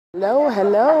Hello,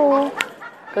 hello.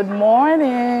 Good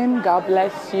morning. God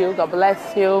bless you. God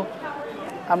bless you.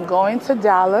 I'm going to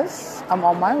Dallas. I'm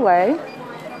on my way.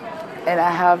 And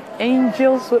I have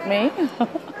angels with me.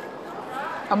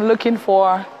 I'm looking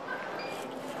for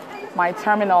my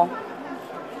terminal.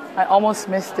 I almost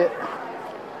missed it.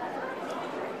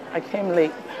 I came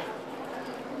late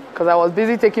because I was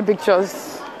busy taking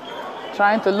pictures,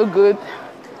 trying to look good.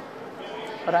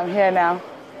 But I'm here now.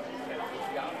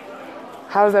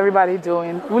 How's everybody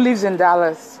doing? Who lives in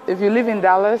Dallas? If you live in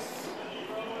Dallas,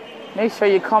 make sure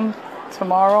you come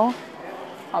tomorrow.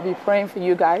 I'll be praying for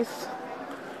you guys.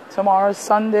 Tomorrow,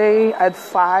 Sunday at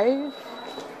 5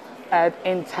 at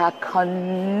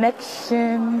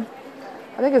Interconnection.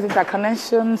 I think it's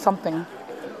Interconnection something.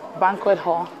 Banquet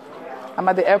hall. I'm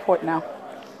at the airport now.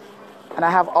 And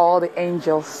I have all the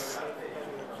angels.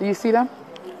 Do you see them?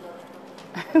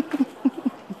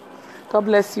 God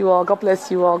bless you all. God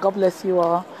bless you all. God bless you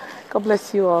all. God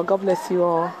bless you all. God bless you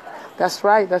all. That's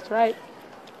right. That's right.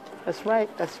 That's right.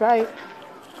 That's right.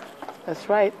 That's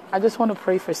right. I just want to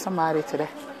pray for somebody today.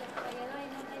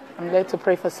 I'm led to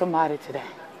pray for somebody today.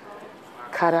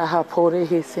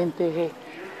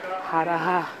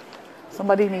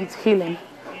 Somebody needs healing.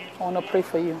 I want to pray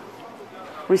for you.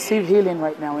 Receive healing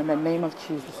right now in the name of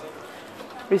Jesus.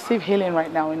 Receive healing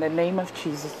right now in the name of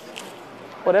Jesus.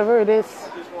 Whatever it is,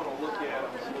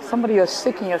 somebody you're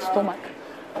sick in your stomach.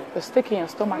 You're sick in your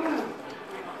stomach.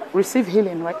 Receive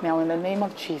healing right now in the name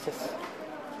of Jesus.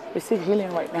 Receive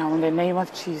healing right now in the name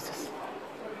of Jesus.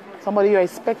 Somebody you're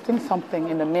expecting something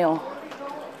in the mail.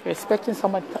 You're expecting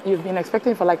somebody. You've been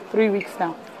expecting for like 3 weeks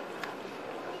now.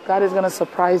 God is going to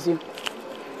surprise you.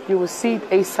 You will see it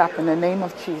ASAP in the name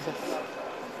of Jesus.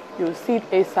 You will see it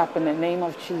ASAP in the name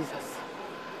of Jesus.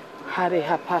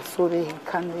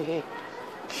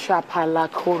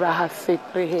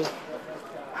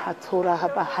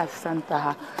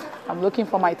 I'm looking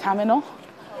for my terminal.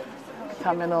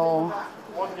 Terminal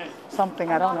something,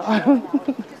 I don't know.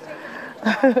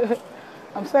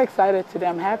 I'm so excited today.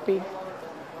 I'm happy.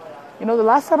 You know, the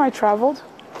last time I traveled,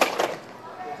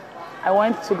 I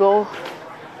went to go,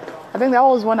 I think that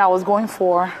was when I was going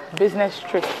for business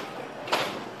trip.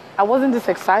 I wasn't this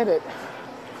excited.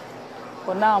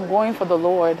 But now I'm going for the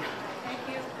Lord.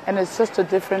 And it's just a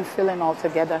different feeling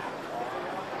altogether.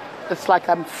 It's like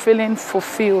I'm feeling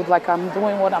fulfilled, like I'm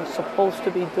doing what I'm supposed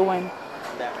to be doing.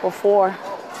 Before,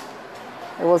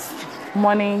 it was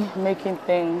money making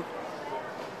thing.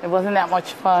 It wasn't that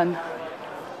much fun.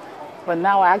 But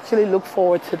now I actually look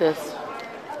forward to this.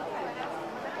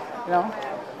 You know?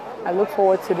 I look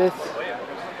forward to this.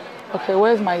 Okay,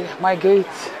 where's my gate?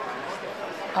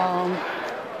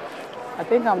 I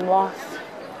think I'm lost.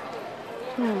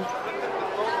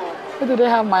 Where do they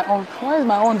have my own? Why is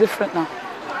my own different now?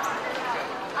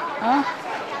 Huh?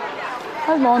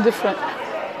 Why is my own different?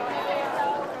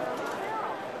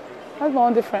 Why is my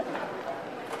own different?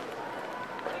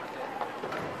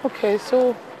 Okay,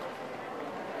 so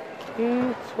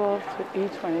E12 to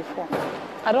E24.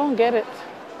 I don't get it.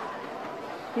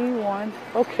 E1.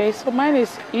 Okay, so mine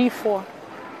is E4.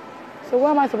 So where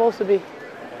am I supposed to be?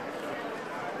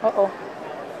 Uh-oh.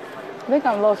 I think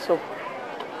I'm lost, so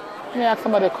let me ask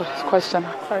somebody a question.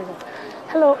 Sorry.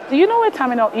 Hello, do you know where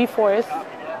terminal E4 is?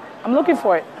 I'm looking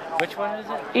for it. Which one is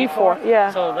it? E4, yeah.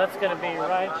 So that's going to be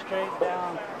right straight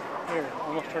down here,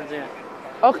 almost towards the end.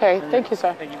 Okay, thank you,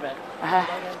 sir. Thank you, bet.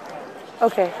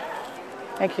 Okay,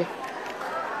 thank you.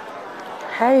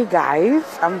 Hey guys,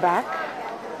 I'm back.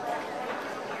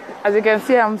 As you can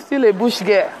see, I'm still a bush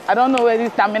girl. I don't know where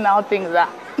these terminal things are.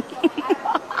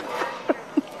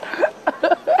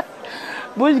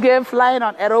 Bush girl flying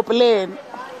on aeroplane.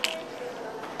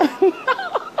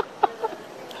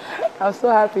 I'm so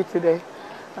happy today.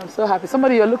 I'm so happy.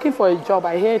 Somebody, you're looking for a job.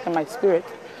 I hear it in my spirit.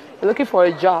 You're looking for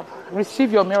a job.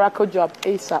 Receive your miracle job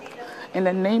ASAP. In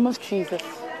the name of Jesus.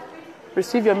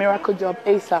 Receive your miracle job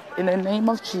ASAP. In the name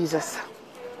of Jesus.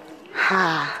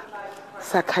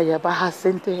 Sakaya Baha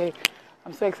Sente.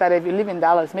 I'm so excited. If you live in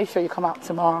Dallas, make sure you come out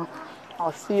tomorrow.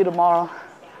 I'll see you tomorrow.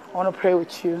 I want to pray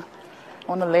with you. I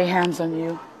want to lay hands on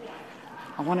you.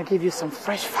 I want to give you some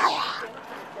fresh fire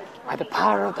by the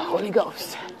power of the Holy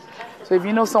Ghost. So if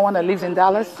you know someone that lives in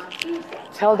Dallas,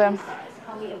 tell them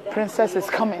Princess is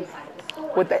coming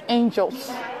with the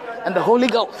angels and the Holy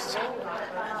Ghost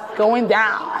going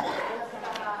down.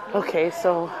 Okay,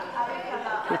 so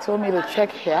he told me to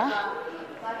check here.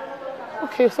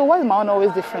 Okay, so why is my own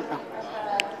always different now?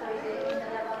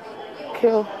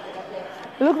 Okay,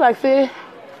 it looks like say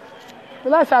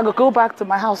I go back to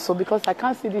my house so because I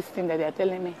can't see this thing that they're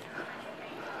telling me.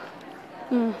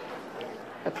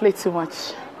 I play too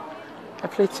much.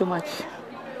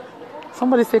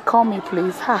 Somebody say, call me,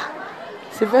 please. Ha.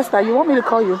 Sylvester, you want me to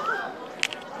call you?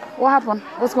 What happened?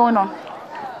 What's going on?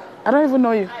 I don't even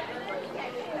know you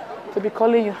to be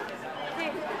calling you.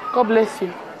 God bless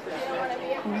you.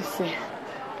 Let me see.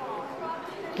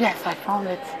 Yes, I found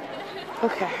it.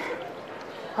 Okay.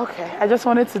 Okay. I just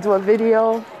wanted to do a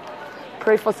video,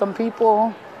 pray for some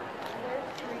people.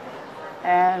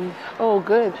 And, oh,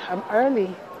 good. I'm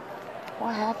early.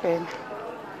 What happened?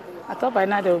 I thought by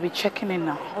now they would be checking in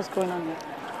now. What's going on here?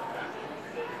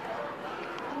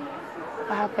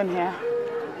 What happened here?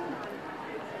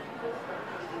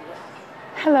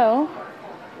 Hello.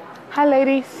 Hi,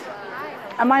 ladies.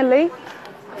 Am I late?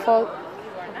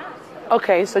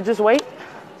 Okay, so just wait.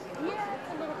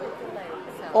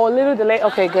 Oh, a little delay.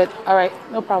 Okay, good. All right,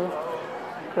 no problem.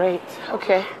 Great.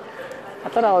 Okay. I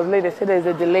thought I was late. They said there's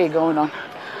a delay going on.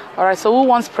 All right, so who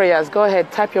wants prayers? Go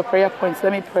ahead. Type your prayer points.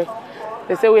 Let me pray.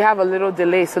 They say we have a little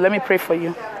delay, so let me pray for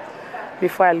you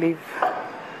before I leave.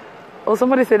 Oh,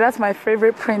 somebody said that's my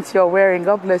favorite print you're wearing.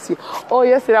 God bless you. Oh,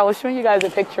 yesterday I was showing you guys a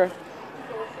picture.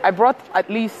 I brought at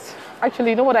least, actually,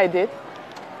 you know what I did?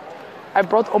 I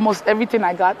brought almost everything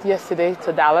I got yesterday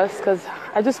to Dallas because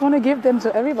I just want to give them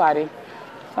to everybody.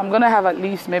 So I'm going to have at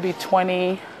least maybe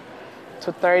 20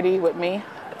 to 30 with me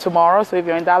tomorrow. So if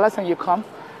you're in Dallas and you come,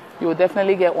 you will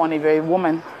definitely get one if you're a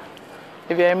woman.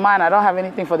 If you're a man, I don't have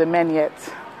anything for the men yet.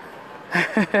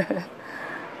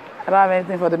 I don't have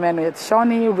anything for the men yet.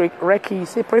 Shawnee, Reki,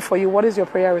 say pray for you. What is your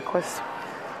prayer request?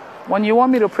 When you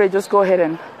want me to pray, just go ahead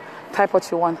and type what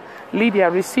you want. Lydia,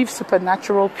 receive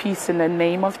supernatural peace in the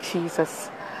name of Jesus.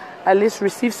 Alice,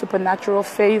 receive supernatural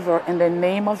favor in the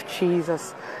name of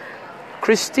Jesus.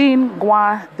 Christine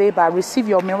Gua Deba, receive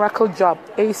your miracle job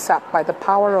ASAP by the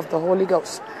power of the Holy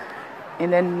Ghost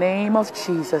in the name of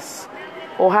Jesus.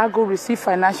 Ohago, receive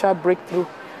financial breakthrough.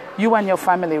 You and your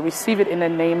family, receive it in the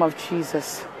name of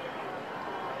Jesus.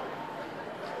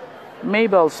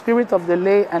 Mabel, spirit of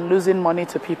delay and losing money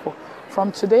to people.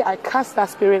 From today, I cast that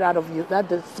spirit out of you. That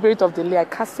the spirit of delay, I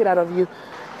cast it out of you.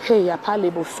 Hey,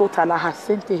 apalebo sota la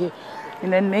hasente he.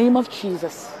 In the name of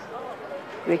Jesus.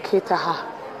 Reketa ha.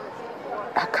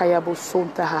 Akayabo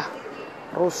sonta ha.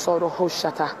 Rosoro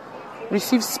hoshata.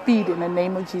 Receive speed in the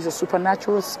name of Jesus.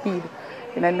 Supernatural speed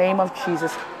in the name of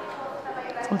Jesus.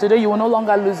 From today, you will no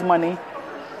longer lose money.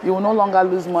 You will no longer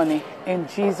lose money. In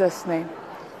Jesus' name.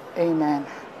 Amen.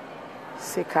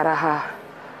 Sekaraha.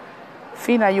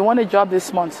 Fina, you want a job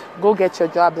this month? Go get your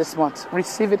job this month.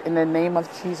 Receive it in the name of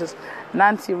Jesus.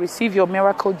 Nancy, receive your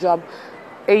miracle job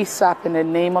ASAP in the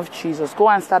name of Jesus. Go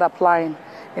and start applying.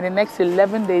 In the next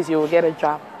 11 days, you will get a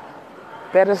job.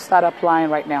 Better start applying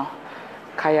right now.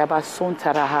 Kayabasun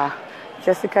taraha.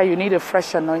 Jessica, you need a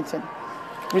fresh anointing.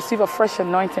 Receive a fresh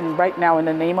anointing right now in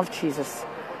the name of Jesus.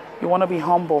 You want to be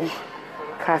humble.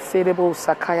 Kasedebo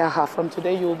sakayaha. From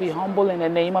today, you will be humble in the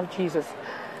name of Jesus.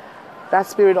 That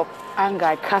spirit of anger,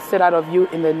 I cast it out of you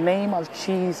in the name of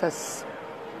Jesus.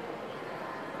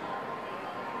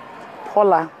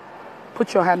 Paula,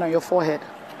 put your hand on your forehead.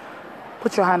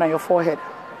 Put your hand on your forehead.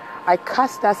 I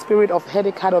cast that spirit of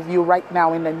headache out of you right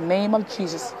now in the name of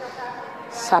Jesus.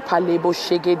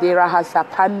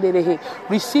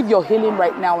 Receive your healing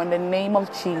right now in the name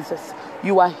of Jesus.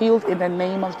 You are healed in the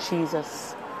name of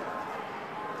Jesus.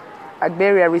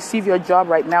 Agberia, receive your job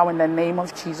right now in the name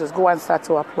of Jesus. Go and start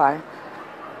to apply.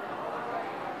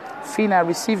 Fina,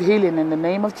 receive healing in the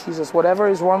name of Jesus. Whatever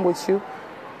is wrong with you,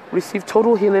 receive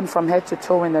total healing from head to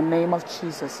toe in the name of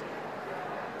Jesus.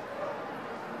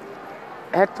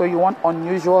 Hector, you want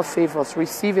unusual favors.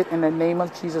 Receive it in the name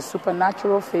of Jesus.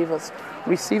 Supernatural favors.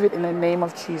 Receive it in the name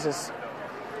of Jesus.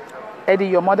 Eddie,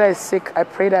 your mother is sick. I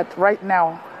pray that right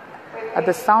now, at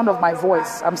the sound of my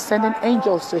voice, I'm sending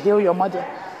angels to heal your mother.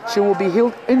 She will be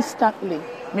healed instantly,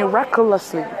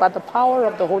 miraculously, by the power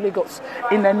of the Holy Ghost.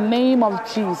 In the name of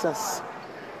Jesus.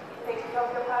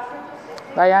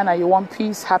 Diana, you want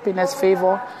peace, happiness,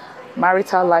 favor,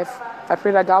 marital life. I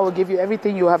pray that God will give you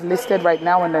everything you have listed right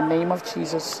now in the name of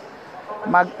Jesus.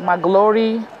 My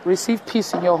glory, receive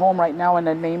peace in your home right now in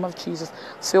the name of Jesus.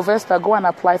 Sylvester, go and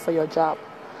apply for your job.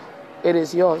 It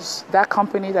is yours. That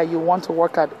company that you want to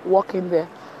work at, walk in there.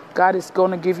 God is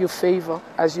going to give you favor.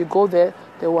 As you go there,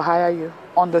 they will hire you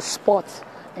on the spot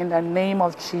in the name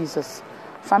of Jesus.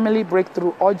 Family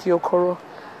breakthrough, Audio Koro.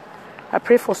 I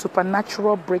pray for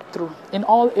supernatural breakthrough in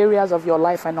all areas of your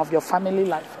life and of your family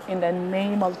life in the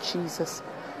name of Jesus.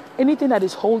 Anything that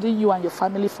is holding you and your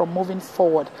family from moving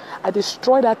forward, I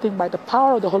destroy that thing by the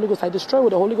power of the Holy Ghost. I destroy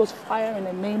with the Holy Ghost fire in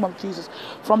the name of Jesus.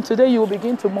 From today, you will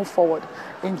begin to move forward.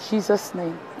 In Jesus'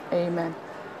 name, amen.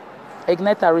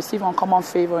 Igneta, receive uncommon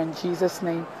favor in Jesus'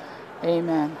 name.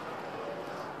 Amen.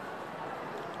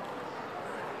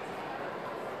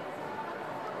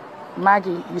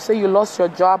 Maggie, you say you lost your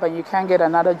job and you can't get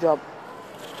another job.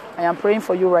 I am praying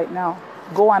for you right now.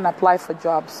 Go and apply for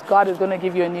jobs. God is going to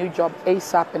give you a new job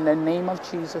ASAP in the name of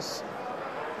Jesus.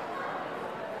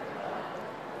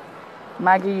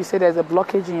 Maggie, you say there's a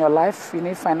blockage in your life. You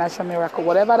need financial miracle.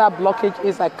 Whatever that blockage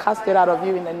is, I cast it out of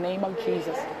you in the name of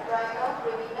Jesus.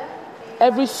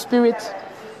 Every spirit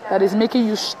that is making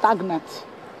you stagnant,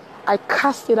 I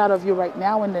cast it out of you right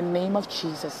now in the name of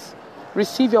Jesus.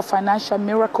 Receive your financial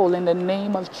miracle in the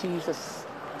name of Jesus.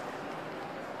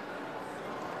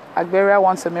 Agberia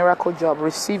wants a miracle job.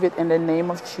 Receive it in the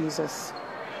name of Jesus.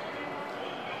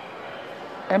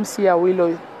 MC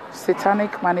Awilo,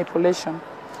 satanic manipulation.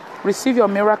 Receive your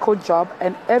miracle job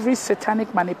and every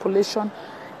satanic manipulation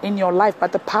in your life. By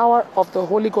the power of the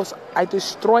Holy Ghost, I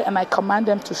destroy and I command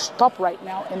them to stop right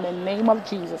now in the name of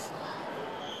Jesus.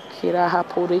 If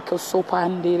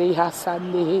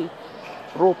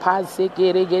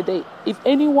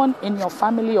anyone in your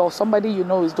family or somebody you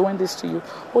know is doing this to you,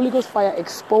 Holy Ghost fire,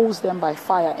 expose them by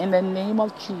fire in the name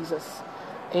of Jesus.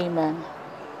 Amen.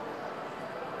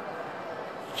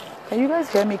 Can you guys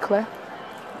hear me clear?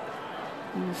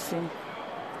 Let me see.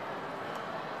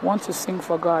 Want to sing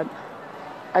for God.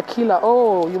 Akila,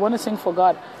 oh, you want to sing for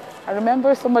God. I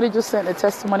remember somebody just sent a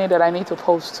testimony that I need to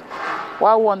post.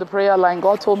 While we're on the prayer line,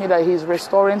 God told me that he's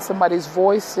restoring somebody's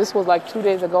voice. This was like 2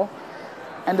 days ago.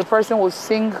 And the person will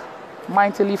sing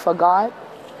mightily for God.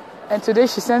 And today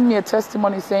she sent me a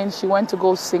testimony saying she went to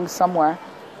go sing somewhere.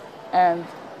 And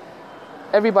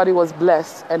everybody was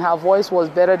blessed. And her voice was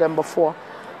better than before.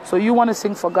 So you want to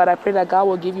sing for God. I pray that God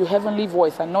will give you heavenly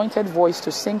voice, anointed voice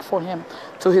to sing for him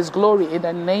to his glory in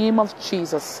the name of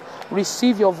Jesus.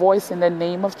 Receive your voice in the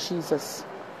name of Jesus.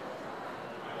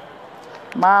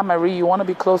 Ma Marie, you want to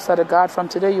be closer to God. From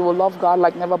today, you will love God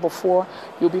like never before.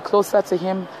 You'll be closer to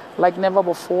him like never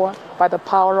before by the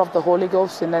power of the Holy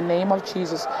Ghost in the name of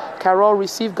Jesus. Carol,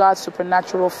 receive God's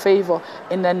supernatural favor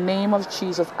in the name of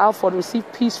Jesus. Alfred, receive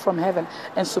peace from heaven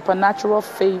and supernatural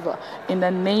favor in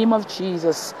the name of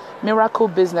Jesus. Miracle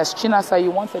business. Chinasa,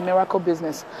 you want a miracle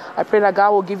business. I pray that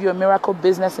God will give you a miracle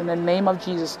business in the name of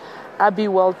Jesus. Abby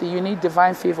Wealthy, you need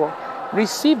divine favor.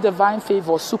 Receive divine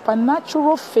favor,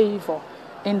 supernatural favor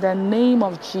in the name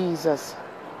of Jesus.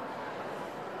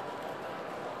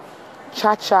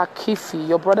 Chacha Kifi,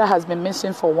 your brother has been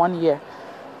missing for 1 year.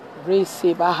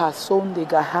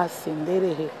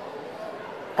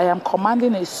 I am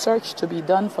commanding a search to be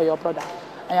done for your brother.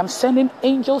 I am sending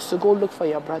angels to go look for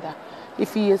your brother.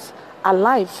 If he is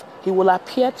alive, he will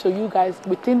appear to you guys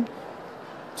within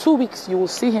 2 weeks. You will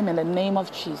see him in the name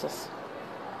of Jesus.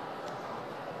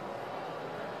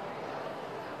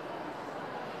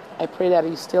 I pray that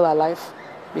he's still alive,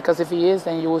 because if he is,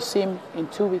 then you will see him in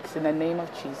 2 weeks in the name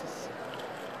of Jesus.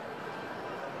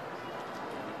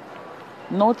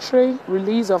 Notre,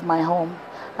 release of my home.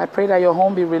 I pray that your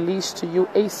home be released to you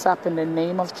ASAP in the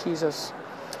name of Jesus.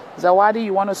 Zawadi,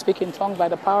 you want to speak in tongues by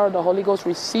the power of the Holy Ghost.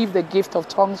 Receive the gift of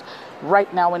tongues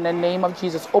right now in the name of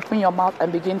Jesus. Open your mouth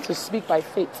and begin to speak by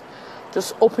faith.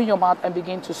 Just open your mouth and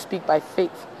begin to speak by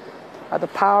faith. By the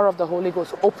power of the Holy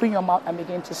Ghost, open your mouth and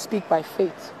begin to speak by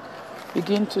faith.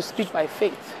 Begin to speak by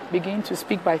faith. Begin to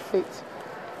speak by faith.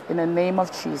 In the name of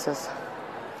Jesus.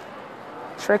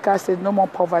 Shreka said, no more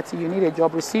poverty. You need a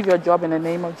job. Receive your job in the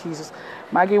name of Jesus.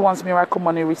 Maggie wants miracle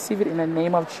money. Receive it in the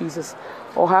name of Jesus.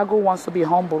 Ohago wants to be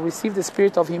humble. Receive the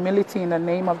spirit of humility in the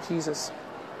name of Jesus.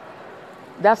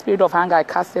 That spirit of anger, I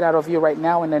cast it out of you right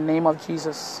now in the name of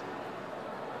Jesus.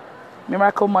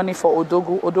 Miracle money for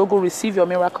Odogu. Odogu, receive your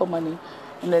miracle money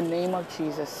in the name of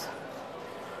Jesus.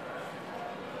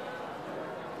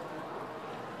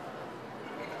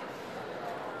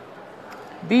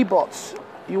 B-bots,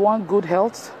 you want good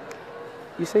health?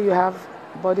 You say you have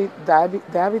body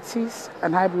diabetes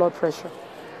and high blood pressure.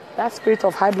 That spirit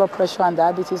of high blood pressure and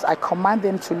diabetes, I command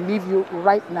them to leave you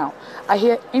right now. I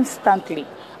hear instantly.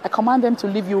 I command them to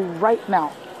leave you right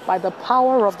now. By the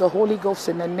power of the Holy Ghost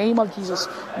in the name of Jesus,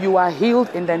 you are healed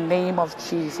in the name of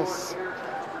Jesus.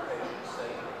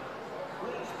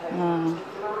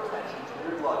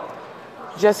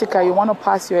 Jessica, you want to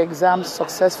pass your exams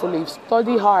successfully.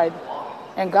 Study hard.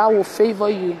 And God will favor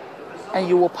you and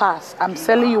you will pass. I'm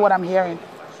telling you what I'm hearing.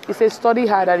 He says, study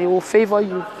hard and he will favor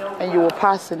you and you will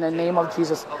pass in the name of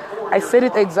Jesus. I said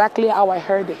it exactly how I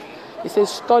heard it. He says,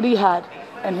 study hard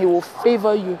and he will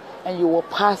favor you and you will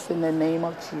pass in the name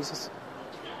of Jesus.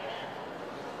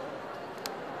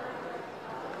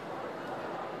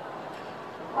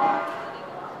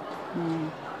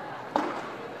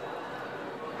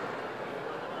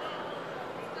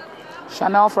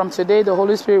 Chanel, from today, the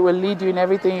Holy Spirit will lead you in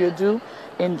everything you do.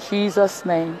 In Jesus'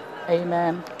 name,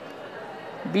 amen.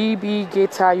 BB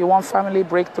Gator, you want family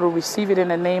breakthrough, receive it in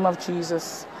the name of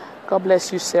Jesus. God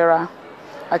bless you, Sarah.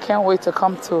 I can't wait to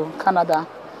come to Canada.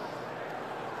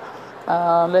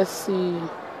 Let's see.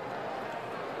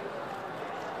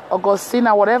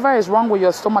 Augustina, whatever is wrong with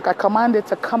your stomach, I command it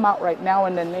to come out right now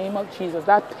in the name of Jesus.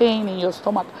 That pain in your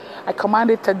stomach, I command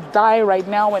it to die right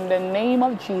now in the name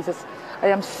of Jesus. I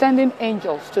am sending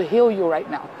angels to heal you right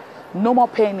now. No more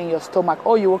pain in your stomach.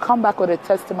 Oh, you will come back with a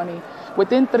testimony.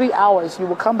 Within 3 hours, you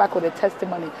will come back with a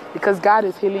testimony because God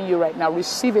is healing you right now.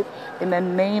 Receive it in the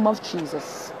name of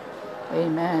Jesus.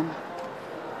 Amen.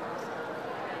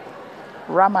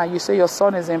 Rama, you say your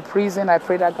son is in prison. I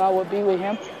pray that God will be with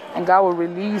him and God will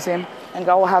release him and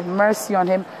God will have mercy on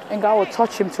him and God will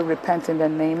touch him to repent in the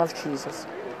name of Jesus.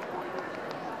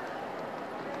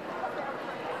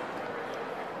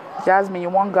 Jasmine, you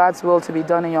want God's will to be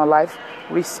done in your life.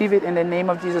 Receive it in the name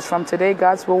of Jesus. From today,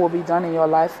 God's will be done in your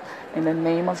life in the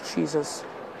name of Jesus.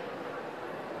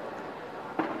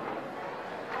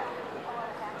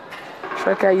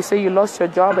 Shreka, you say you lost your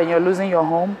job and you're losing your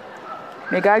home.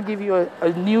 May God give you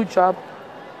a new job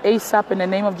ASAP in the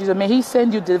name of Jesus. May He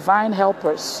send you divine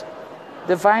helpers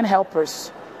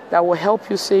that will help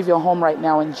you save your home right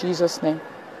now in Jesus' name.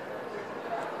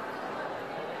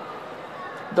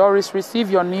 Doris,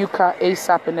 receive your new car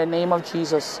ASAP in the name of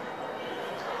Jesus.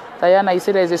 Diana, you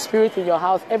say there's a spirit in your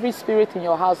house. Every spirit in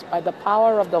your house, by the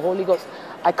power of the Holy Ghost,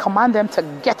 I command them to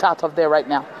get out of there right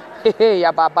now.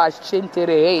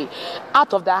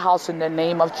 Out of that house in the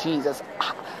name of Jesus.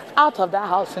 Out of that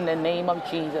house in the name of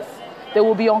Jesus. They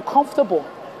will be uncomfortable.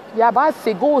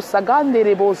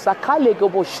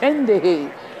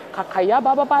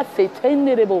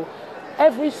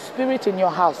 Every spirit in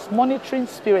your house, monitoring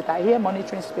spirit, I hear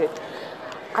monitoring spirit,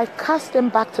 I cast them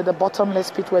back to the bottomless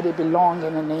pit where they belong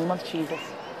in the name of Jesus.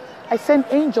 I send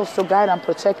angels to guide and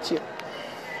protect you.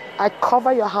 I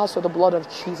cover your house with the blood of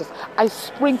Jesus. I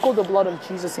sprinkle the blood of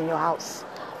Jesus in your house.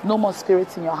 No more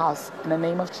spirits in your house in the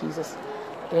name of Jesus.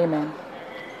 Amen.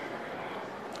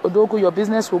 Odogu, your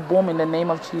business will boom in the name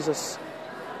of Jesus.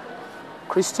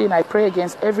 Christine, I pray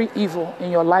against every evil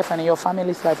in your life and in your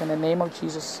family's life in the name of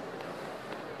Jesus.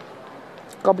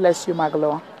 God bless you,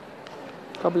 Magloa.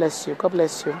 God bless you. God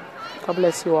bless you. God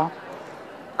bless you all.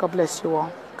 God bless you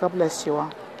all. God bless you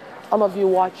all. All of you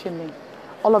watching me,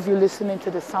 all of you listening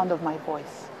to the sound of my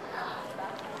voice.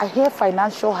 I hear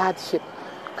financial hardship.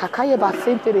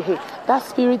 That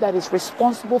spirit that is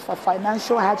responsible for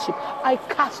financial hardship, I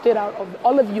cast it out of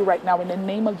all of you right now in the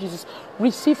name of Jesus.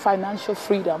 Receive financial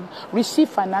freedom. Receive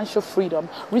financial freedom.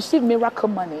 Receive miracle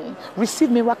money.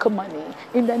 Receive miracle money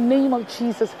in the name of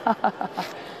Jesus.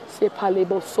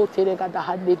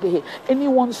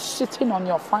 Anyone sitting on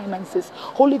your finances,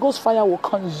 Holy Ghost fire will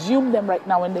consume them right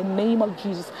now in the name of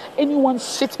Jesus. Anyone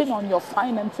sitting on your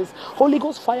finances, Holy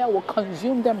Ghost fire will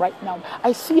consume them right now.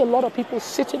 I see a lot of people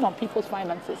sitting on people's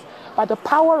finances. By the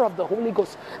power of the Holy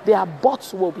Ghost, their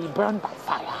butts will be burned by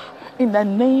fire. In the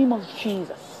name of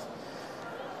Jesus,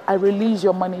 I release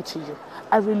your money to you.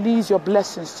 I release your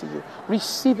blessings to you.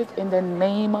 Receive it in the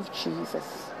name of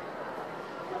Jesus.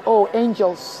 Oh,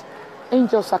 angels.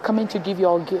 Angels are coming to give you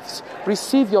all gifts.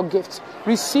 Receive your gift.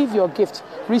 Receive your gift.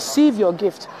 Receive your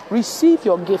gift. Receive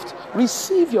your gift.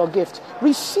 Receive your gift.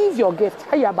 Receive your gift.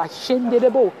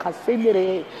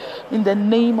 In the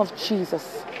name of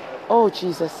Jesus. Oh,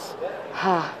 Jesus.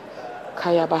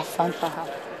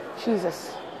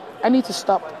 Jesus. I need to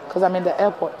stop because I'm in the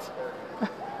airport.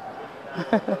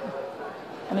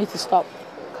 I need to stop.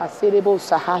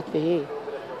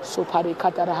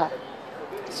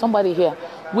 Somebody here,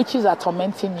 witches are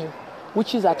tormenting you.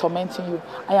 Witches are tormenting you.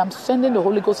 I am sending the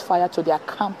Holy Ghost fire to their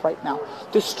camp right now.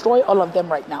 Destroy all of them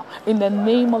right now. In the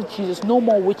name of Jesus, no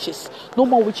more witches. No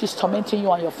more witches tormenting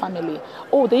you and your family.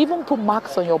 Oh, they even put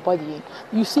marks on your body.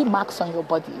 You see marks on your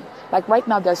body. Like right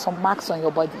now, there's some marks on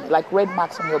your body, like red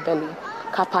marks on your belly.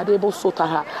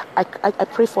 I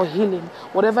pray for healing.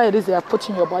 Whatever it is they have put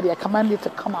in your body, I command it to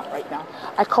come out right now.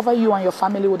 I cover you and your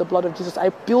family with the blood of Jesus. I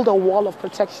build a wall of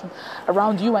protection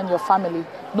around you and your family.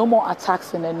 No more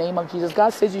attacks in the name of Jesus.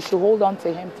 God says you should hold on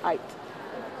to Him tight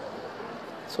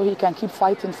so He can keep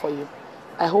fighting for you.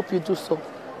 I hope you do so.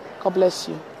 God bless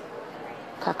you.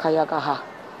 Kakayagaha.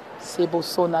 Sebo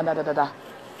sona da da da da.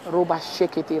 Roba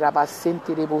sheketi raba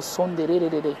senti rebo sonde re re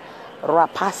re re.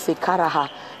 Rapase karaha.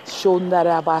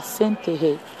 Shondaraba sente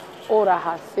he.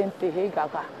 Oraha sente he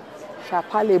gaga.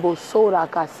 Shapalebo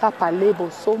soraka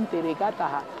sapalebo sonte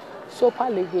regataha.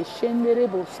 Sopalege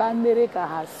shenderebo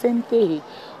sanderekaha sente he.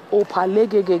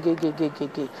 Opalege ge ge ge ge ge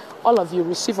ge. All of you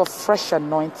receive a fresh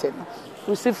anointing.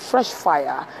 Receive fresh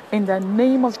fire in the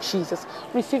name of Jesus.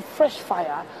 Receive fresh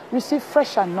fire. Receive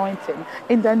fresh anointing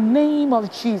in the name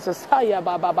of Jesus. I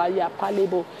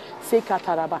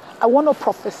want to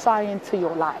prophesy into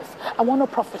your life. I want to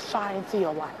prophesy into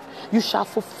your life. You shall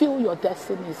fulfill your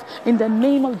destinies in the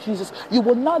name of Jesus. You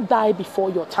will not die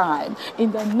before your time.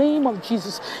 In the name of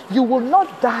Jesus, you will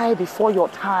not die before your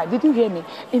time. Did you hear me?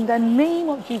 In the name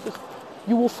of Jesus,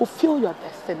 you will fulfill your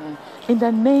destiny. In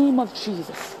the name of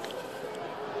Jesus.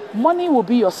 Money will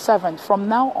be your servant from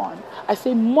now on. I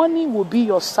say money will be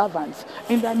your servant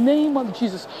in the name of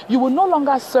Jesus. You will no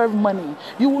longer serve money.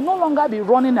 You will no longer be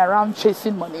running around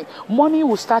chasing money. Money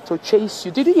will start to chase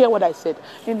you. Did you hear what I said?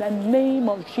 In the name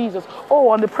of Jesus. Oh,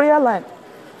 on the prayer line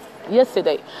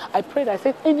yesterday, I prayed. I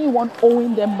said anyone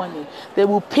owing them money, they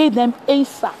will pay them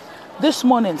ASAP. This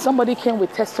morning, somebody came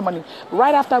with testimony.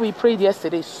 Right after we prayed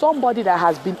yesterday, somebody that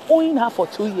has been owing her for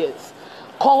 2 years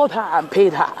called her and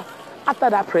paid her.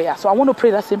 After that prayer, so I want to pray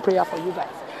that same prayer for you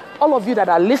guys. All of you that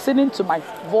are listening to my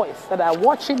voice, that are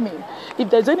watching me, if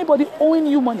there's anybody owing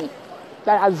you money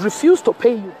that has refused to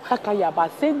pay you,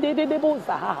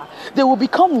 they will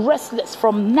become restless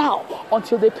from now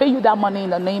until they pay you that money in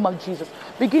the name of Jesus.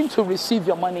 Begin to receive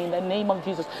your money in the name of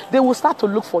Jesus. They will start to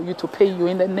look for you to pay you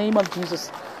in the name of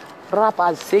Jesus.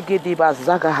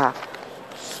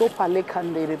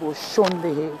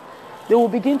 They will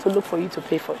begin to look for you to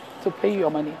pay your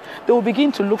money. They will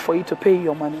begin to look for you to pay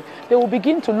your money. They will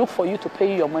begin to look for you to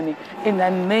pay your money in the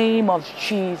name of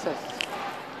Jesus.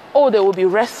 Oh, they will be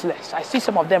restless. I see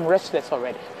some of them restless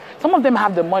already. Some of them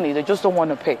have the money, they just don't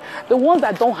want to pay. The ones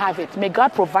that don't have it, may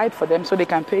God provide for them so they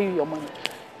can pay you your money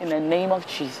in the name of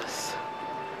Jesus.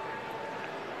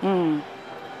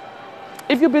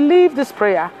 If you believe this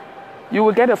prayer, you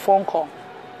will get a phone call.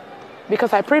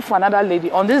 Because I prayed for another lady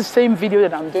on this same video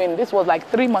that I'm doing. This was like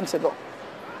 3 months ago.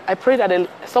 I prayed that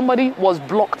somebody was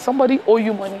blocked. Somebody owe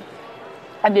you money.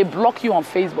 And they block you on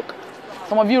Facebook.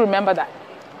 Some of you remember that.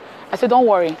 I said, don't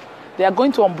worry. They are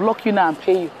going to unblock you now and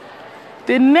pay you.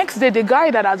 The next day, the guy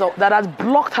that has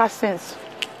blocked her since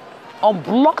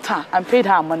unblocked her and paid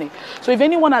her money. So if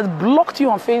anyone has blocked you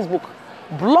on Facebook,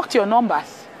 blocked your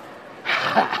numbers,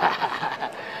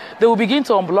 they will begin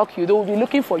to unblock you. They will be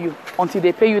looking for you until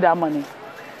they pay you that money.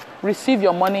 Receive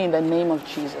your money in the name of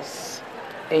Jesus.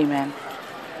 Amen.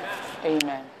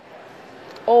 Amen.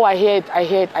 Oh, I heard.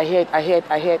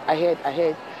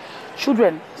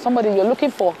 Children, somebody you're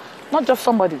looking for, not just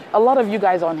somebody, a lot of you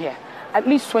guys on here. At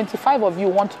least 25 of you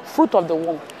want fruit of the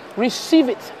womb. Receive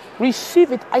it.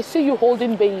 Receive it. I see you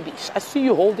holding babies.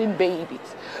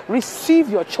 Receive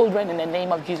your children in the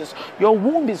name of Jesus. Your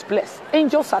womb is blessed.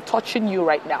 Angels are touching you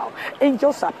right now.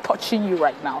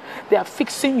 They are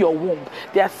fixing your womb.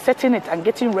 They are setting it and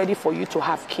getting ready for you to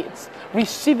have kids.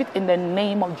 Receive it in the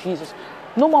name of Jesus.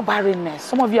 No more barrenness.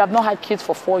 Some of you have not had kids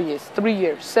for 4 years, 3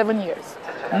 years, 7 years.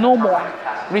 No more.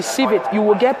 Receive it. You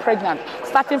will get pregnant.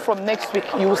 Starting from next week,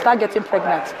 you will start getting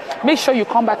pregnant. Make sure you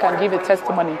come back and give a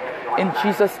testimony. In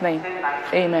Jesus' name.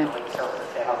 Amen.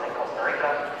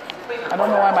 I don't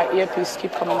know why my earpiece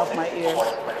keep coming off my ears.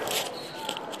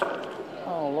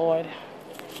 Oh, Lord.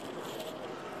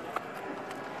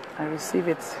 I receive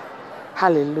it.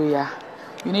 Hallelujah.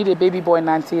 You need a baby boy,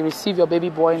 Nancy. Receive your baby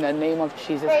boy in the name of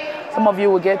Jesus. Some of you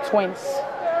will get twins.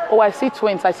 Oh, I see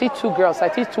twins. I see 2 girls. I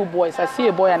see 2 boys. I see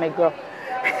a boy and a girl.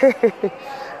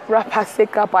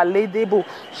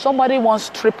 Somebody wants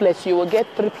triplets. You will get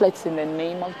triplets in the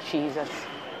name of Jesus.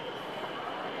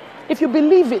 If you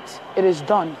believe it, it is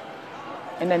done.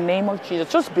 In the name of Jesus.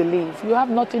 Just believe. You have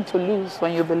nothing to lose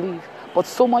when you believe, but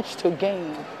so much to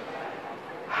gain.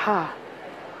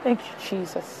 Thank you,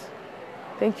 Jesus.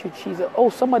 Thank you, Jesus. Oh,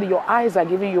 somebody, your eyes are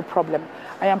giving you a problem.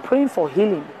 I am praying for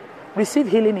healing. Receive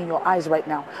healing in your eyes right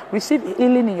now. Receive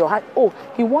healing in your heart. Oh,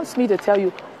 he wants me to tell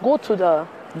you, go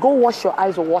wash your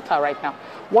eyes with water right now.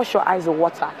 Wash your eyes with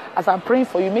water. As I'm praying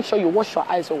for you, make sure you wash your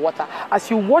eyes with water. As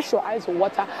you wash your eyes with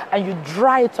water and you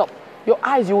dry it up, your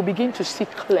eyes, you will begin to see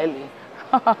clearly.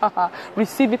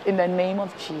 Receive it in the name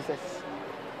of Jesus.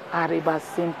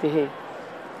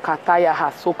 Kataya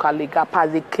hasoka lega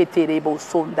paze keterebo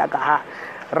sondagaha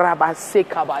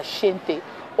rabaseka bashente.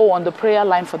 Oh, on the prayer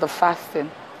line for the fasting.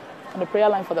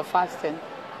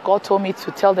 God told me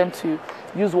to tell them to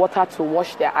use water to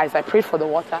wash their eyes. I prayed for the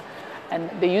water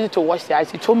and they use it to wash their eyes.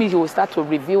 He told me he will start to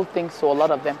reveal things to a lot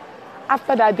of them.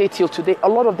 After that day till today, a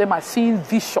lot of them are seeing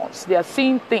visions. They are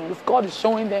seeing things. God is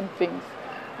showing them things.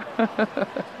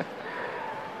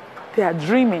 They are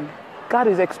dreaming. God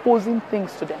is exposing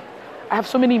things to them. I have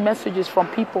so many messages from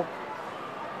people.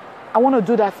 I want to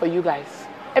do that for you guys.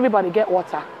 Everybody get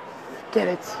water. Get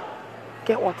it.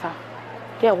 Get water.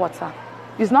 Get water.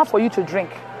 It's not for you to drink.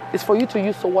 It's for you to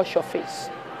use to wash your face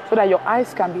so that your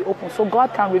eyes can be open, so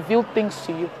God can reveal things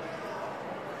to you.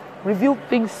 Reveal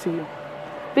things to you.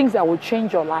 Things that will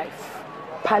change your life.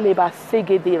 Paleba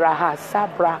segede raha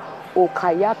sabra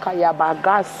okaya kaya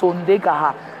baga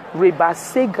sondegaha reba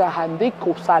sega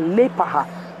handeko salepaha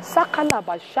sakala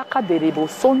bashaka derebo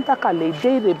sonta kale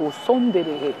derebo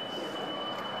sonderehe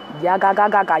yaga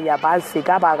gaga gaya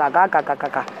basega baga gaga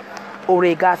gaga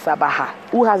orega sabaha.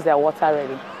 Who has their water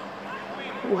ready?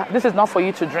 This is not for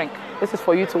you to drink. This is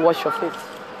for you to wash your face.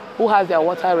 Who has their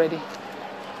water ready?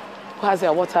 Who has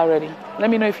their water ready? Let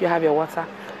me know if you have your water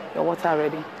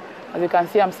ready. As you can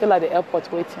see, I'm still at the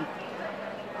airport waiting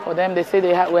for them. They say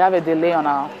we have a delay on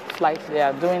our flight. They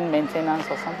are doing maintenance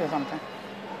or something.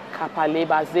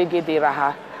 Kapaleba zege de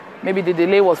raha. Maybe the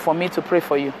delay was for me to pray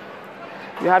for you.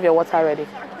 You have your water ready.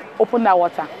 Open that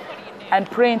water and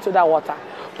pray into that water.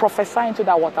 Prophesy into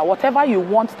that water. Whatever you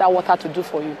want that water to do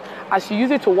for you. As you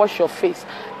use it to wash your face,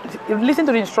 listen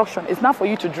to the instruction. It's not for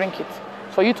you to drink it.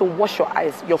 It's for you to wash your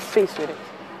eyes, your face with it.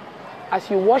 As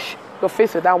you wash your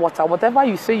face with that water, whatever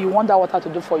you say you want that water to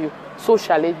do for you, so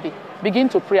shall it be. Begin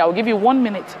to pray. I will give you 1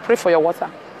 minute. Pray for your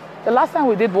water. The last time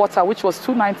we did water, which was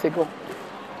 2 nights ago,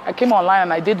 I came online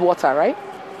and I did water, right?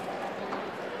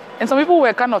 And some people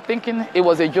were kind of thinking it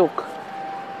was a joke.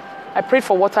 I prayed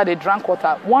for water. They drank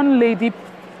water. One lady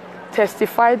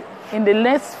testified in the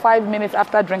next 5 minutes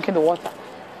after drinking the water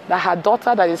that her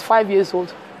daughter that is 5 years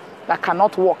old, that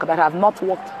cannot walk, that have not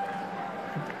walked,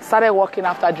 started walking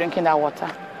after drinking that water.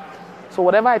 So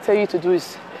whatever I tell you to do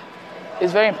is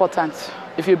very important.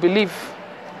 If you believe,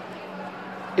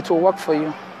 it will work for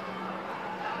you.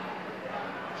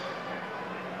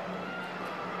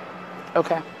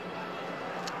 Okay.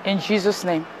 In Jesus'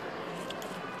 name,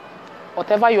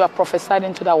 whatever you have prophesied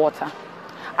into that water,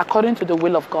 according to the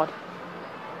will of God,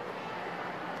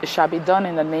 it shall be done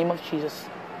in the name of Jesus.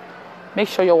 Make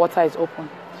sure your water is open.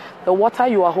 The water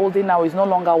you are holding now is no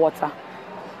longer water.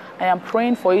 I am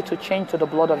praying for it to change to the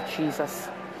blood of Jesus.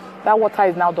 That water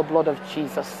is now the blood of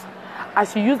Jesus.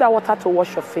 As you use that water to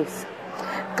wash your face,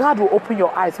 God will open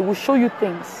your eyes. He will show you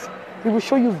things. He will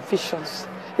show you visions.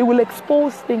 He will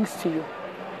expose things to you.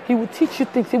 He will teach you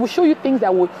things. He will show you things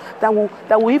that will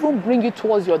even bring you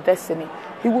towards your destiny.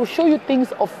 He will show you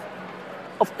things of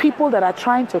people that are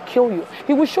trying to kill you.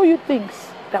 He will show you things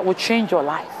that will change your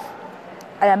life.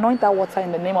 I anoint that water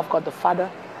in the name of God the Father,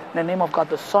 in the name of God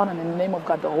the Son, and in the name of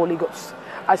God the Holy Ghost.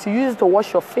 As you use it to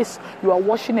wash your face, you are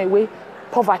washing away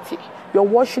poverty. You're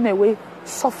washing away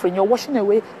suffering. You're washing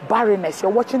away barrenness.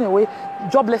 You're washing away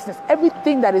joblessness.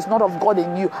 Everything that is not of God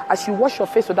in you, as you wash your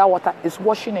face with that water, is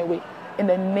washing away in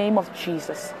the name of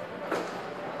Jesus.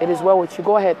 It is well with you.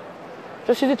 Go ahead.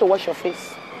 Just use it to wash your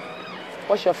face.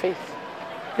 Wash your face.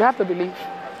 You have to believe.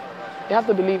 You have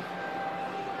to believe.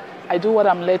 I do what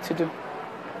I'm led to do.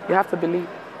 You have to believe.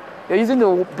 You're using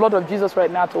the blood of Jesus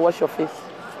right now to wash your face.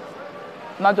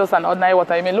 Not just an ordinary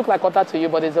water. It may look like water to you,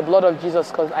 but it's the blood of Jesus,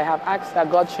 because I have asked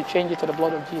that God should change it to the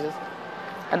blood of Jesus.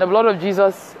 And the blood of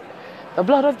Jesus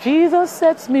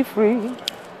sets me free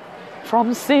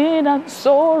from sin and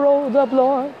sorrow. The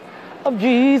blood of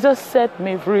Jesus set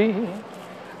me free.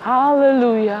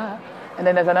 Hallelujah. And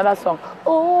then there's another song.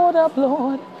 Oh, the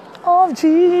blood of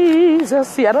Jesus.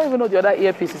 See, I don't even know the other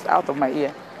earpiece is out of my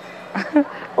ear.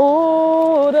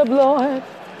 Oh, the blood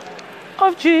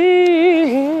of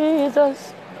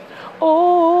Jesus.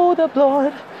 Oh, the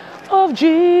blood of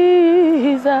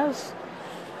Jesus.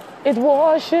 It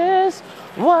washes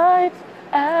white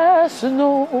as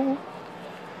snow.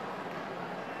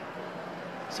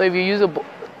 So if you use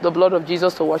the blood of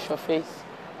Jesus to wash your face,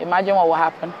 imagine what will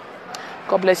happen.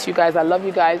 God bless you guys. I love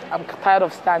you guys. I'm tired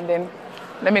of standing.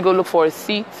 Let me go look for a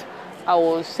seat. I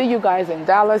will see you guys in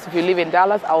Dallas. If you live in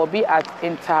Dallas, I will be at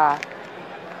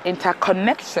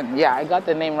Interconnection. Yeah, I got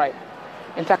the name right.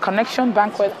 Interconnection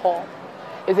Banquet Hall.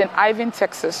 It's in Irving,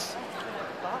 Texas.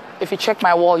 If you check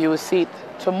my wall, you will see it.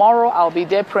 Tomorrow, I'll be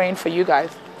there praying for you guys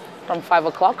from 5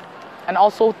 o'clock. And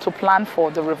also to plan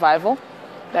for the revival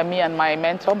that me and my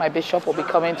mentor, my bishop, will be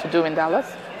coming to do in Dallas.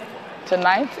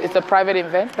 Tonight, it's a private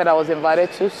event that I was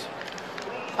invited to.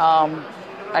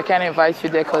 I can't invite you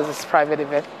there because it's a private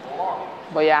event.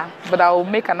 But yeah, but I will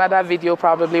make another video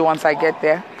probably once I get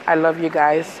there. I love you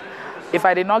guys. If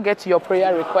I did not get to your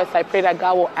prayer request, I pray that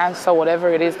God will answer whatever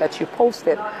it is that you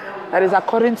posted. That is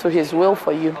according to His will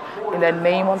for you. In the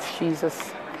name of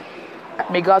Jesus.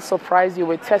 May God surprise you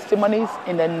with testimonies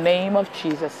in the name of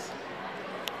Jesus.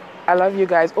 I love you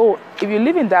guys. Oh, if you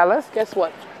live in Dallas, guess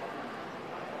what?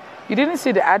 You didn't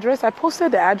see the address? I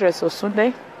posted the address on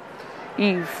Sunday.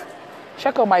 Eve.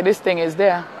 Check out my this thing is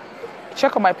there.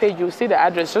 check on my page, you'll see the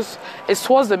address. Just it's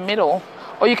towards the middle.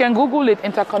 Or you can Google it,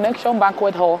 Interconnection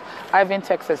Banquet Hall, Irving,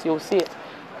 Texas. You'll see it.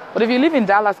 But if you live in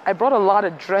Dallas, I brought a lot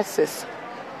of dresses.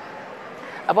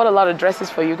 I bought a lot of dresses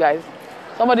for you guys.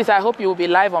 Somebody said, I hope you will be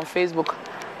live on Facebook.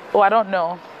 Oh, I don't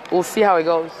know. We'll see how it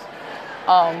goes.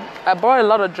 I brought a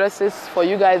lot of dresses for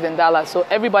you guys in Dallas, so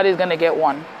everybody's going to get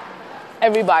one.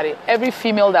 Everybody. Every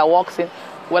female that walks in.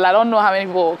 Well, I don't know how many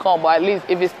people will come, but at least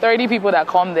if it's 30 people that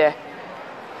come there,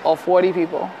 or 40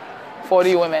 people,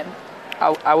 40 women,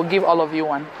 I will give all of you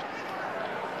one.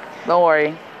 Don't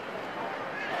worry.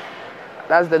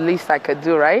 That's the least I could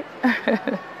do, right?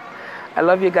 I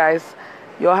love you guys.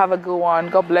 You all have a good one.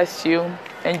 God bless you.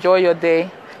 Enjoy your day.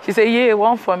 She said, yeah,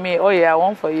 one for me. Oh, yeah,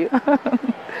 one for you.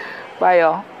 Bye,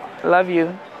 y'all. Love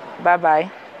you.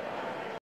 Bye-bye.